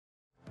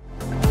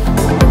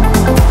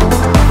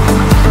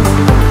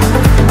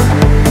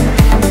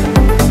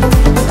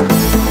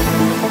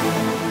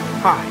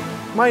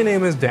My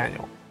name is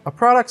Daniel, a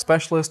product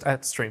specialist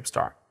at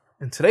Streamstar.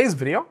 In today's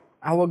video,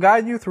 I will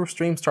guide you through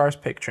Streamstar's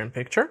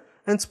picture-in-picture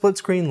and split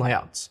screen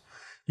layouts.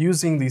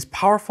 Using these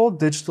powerful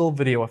digital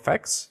video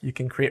effects, you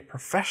can create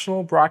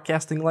professional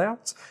broadcasting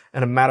layouts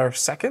in a matter of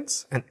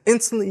seconds and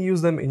instantly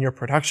use them in your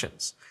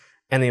productions.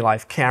 Any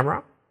live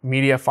camera,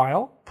 media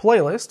file,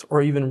 playlist,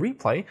 or even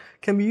replay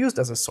can be used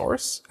as a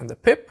source, and the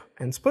PIP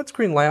and split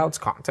screen layouts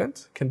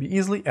content can be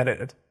easily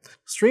edited.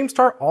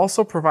 Streamstar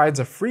also provides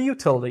a free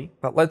utility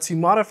that lets you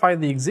modify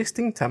the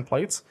existing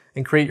templates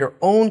and create your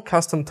own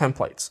custom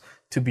templates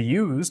to be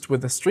used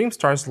with the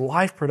Streamstar's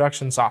live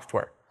production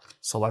software.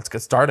 So let's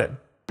get started.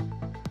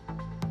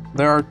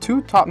 There are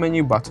two top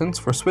menu buttons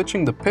for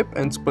switching the PIP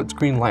and split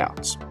screen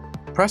layouts.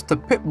 Press the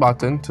PIP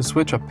button to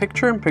switch a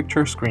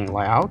picture-in-picture screen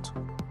layout,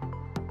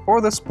 or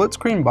the split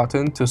screen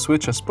button to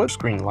switch a split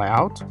screen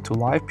layout to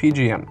live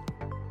PGM.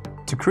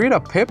 To create a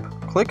PIP,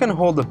 click and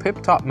hold the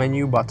PIP top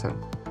menu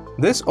button.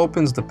 This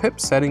opens the PIP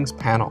settings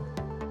panel.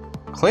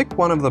 Click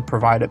one of the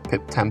provided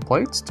PIP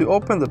templates to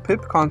open the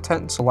PIP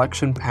content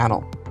selection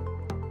panel.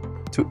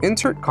 To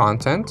insert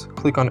content,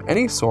 click on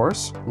any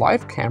source,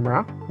 live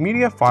camera,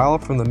 media file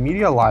from the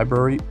media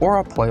library, or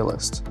a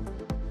playlist.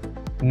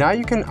 Now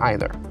you can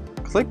either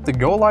click the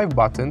Go Live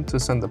button to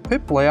send the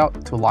PIP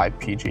layout to live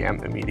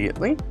PGM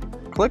immediately,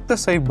 click the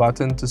Save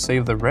button to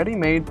save the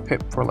ready-made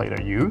PIP for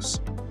later use,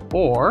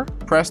 or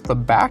press the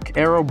back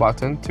arrow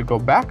button to go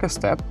back a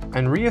step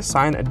and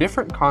reassign a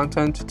different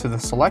content to the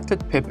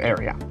selected PIP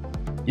area.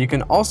 You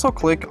can also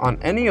click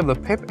on any of the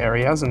PIP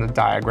areas in the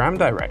diagram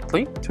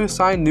directly to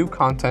assign new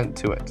content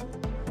to it.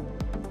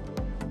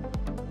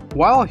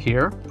 While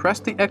here, press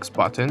the X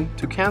button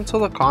to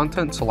cancel the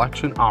content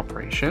selection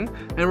operation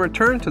and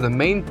return to the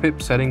main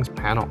PIP settings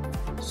panel.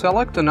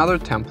 Select another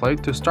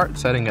template to start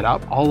setting it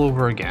up all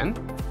over again,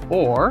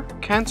 or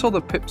cancel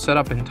the PIP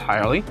setup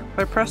entirely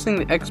by pressing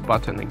the X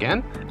button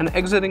again and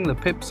exiting the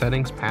PIP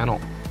settings panel.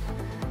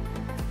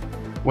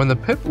 When the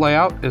PIP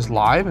layout is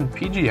live in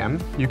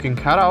PGM, you can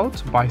cut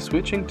out by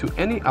switching to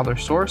any other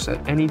source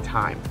at any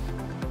time.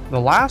 The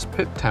last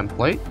PIP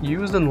template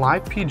used in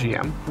live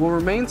PGM will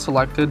remain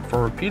selected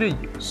for repeated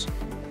use.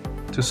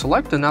 To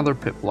select another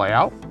PIP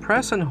layout,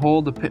 press and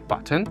hold the PIP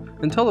button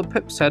until the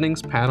PIP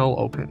settings panel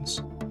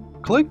opens.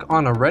 Click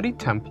on a ready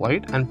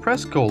template and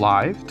press Go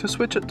Live to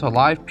switch it to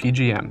live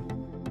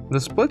PGM. The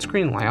split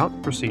screen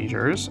layout,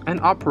 procedures, and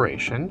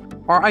operation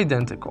are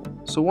identical,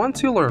 so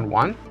once you learn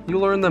one, you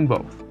learn them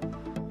both.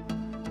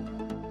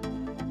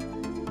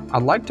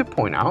 I'd like to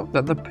point out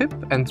that the PIP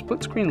and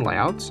split screen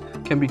layouts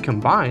can be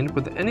combined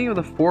with any of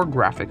the four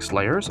graphics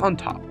layers on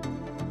top.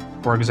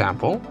 For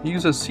example,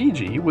 use a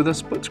CG with a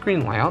split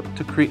screen layout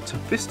to create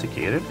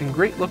sophisticated and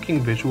great looking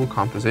visual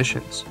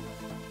compositions.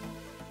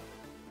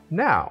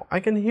 Now, I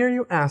can hear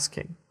you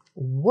asking,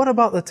 what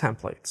about the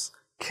templates?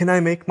 Can I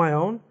make my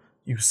own?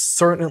 You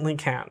certainly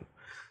can.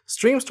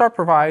 Streamstar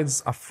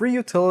provides a free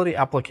utility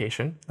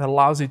application that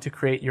allows you to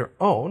create your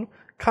own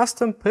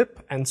custom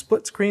PIP and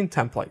split screen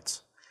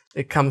templates.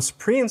 It comes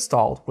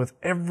pre-installed with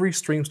every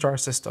Streamstar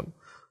system.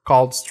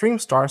 Called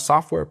Streamstar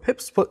Software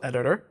PIP Split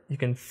Editor, you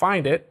can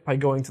find it by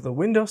going to the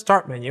Windows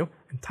Start menu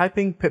and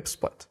typing PIP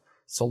Split.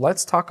 So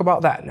let's talk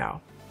about that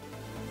now.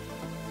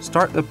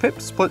 Start the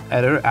PIP Split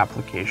Editor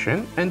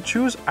application and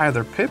choose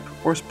either PIP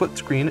or split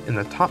screen in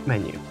the top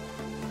menu.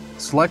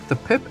 Select the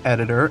PIP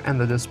editor and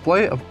the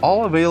display of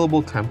all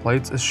available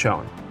templates is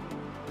shown.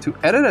 To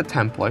edit a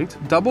template,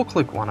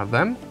 double-click one of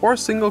them or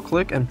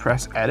single-click and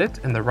press Edit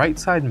in the right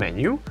side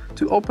menu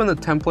to open the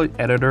template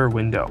editor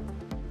window.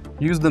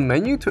 Use the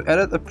menu to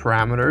edit the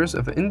parameters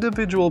of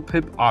individual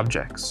PIP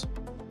objects.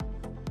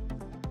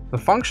 The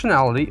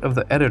functionality of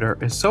the editor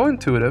is so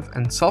intuitive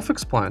and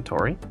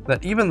self-explanatory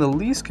that even the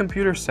least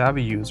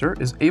computer-savvy user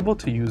is able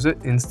to use it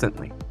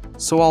instantly.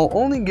 So I'll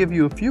only give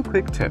you a few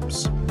quick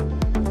tips.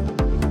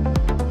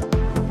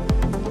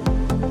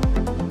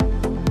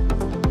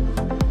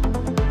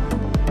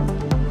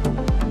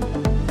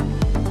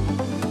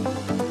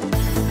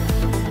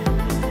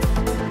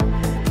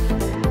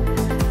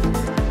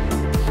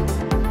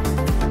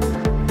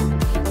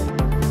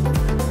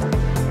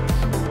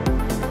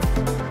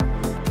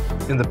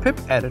 In the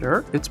PIP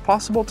editor, it's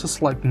possible to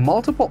select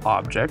multiple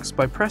objects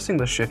by pressing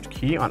the Shift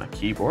key on a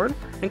keyboard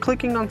and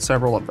clicking on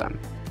several of them.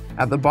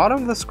 At the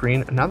bottom of the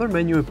screen, another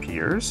menu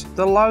appears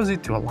that allows you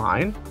to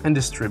align and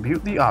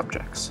distribute the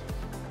objects.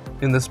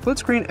 In the split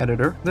screen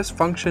editor, this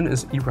function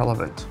is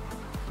irrelevant.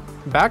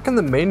 Back in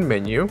the main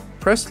menu,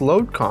 press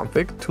Load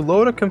Config to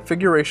load a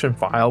configuration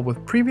file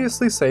with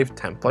previously saved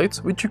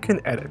templates which you can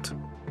edit.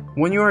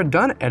 When you are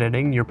done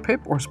editing your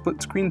PIP or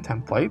split screen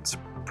templates,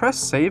 press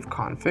Save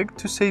Config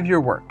to save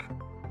your work.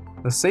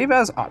 The Save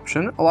As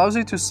option allows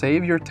you to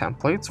save your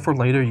templates for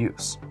later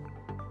use.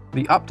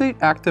 The Update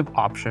Active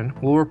option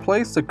will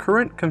replace the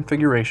current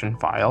configuration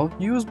file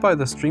used by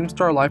the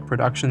Streamstar Live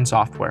Production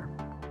software.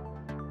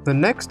 The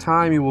next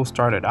time you will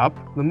start it up,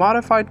 the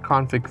modified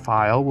config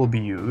file will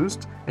be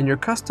used and your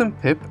custom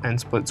PIP and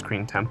split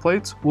screen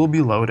templates will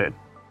be loaded.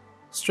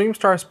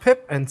 Streamstar's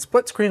PIP and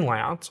split screen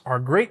layouts are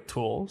great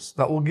tools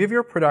that will give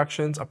your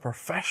productions a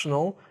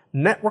professional,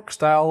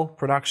 network-style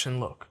production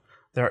look.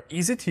 They are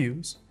easy to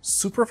use,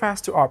 super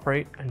fast to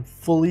operate, and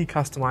fully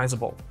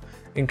customizable.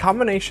 In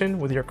combination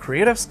with your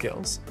creative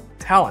skills,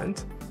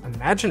 talent,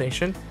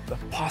 imagination, the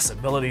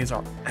possibilities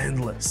are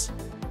endless.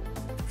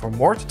 For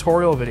more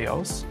tutorial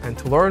videos and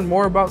to learn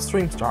more about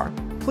Streamstar,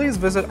 please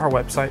visit our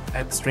website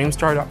at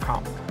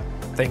streamstar.com.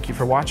 Thank you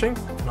for watching,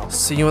 and I'll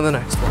see you in the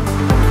next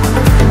one.